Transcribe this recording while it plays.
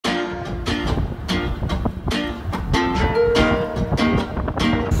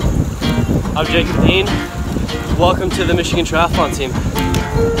I'm Jacob Dean. Welcome to the Michigan Triathlon team.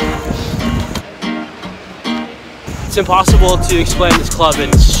 It's impossible to explain this club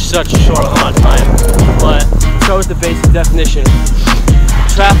in such a short amount of time, but let's start with the basic definition.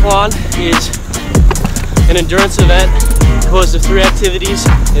 Triathlon is an endurance event composed of 3 activities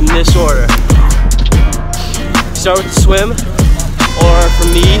in this order. Start with the swim, or for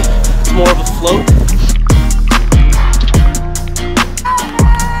me, it's more of a float.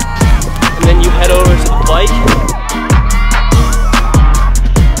 And then you head over to the bike.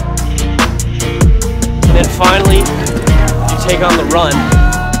 And then finally, you take on the run.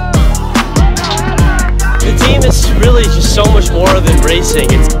 The team is really just so much more than racing.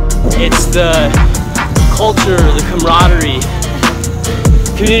 It's the culture, the camaraderie,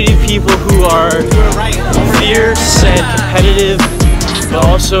 community of people who are fierce and competitive, but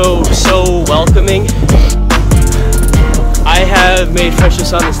also so welcoming. I have made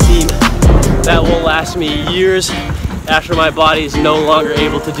friendships on this team that will last me years after my body is no longer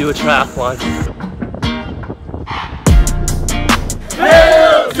able to do a triathlon.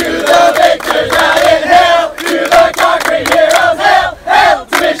 Hail to the victors out in hell!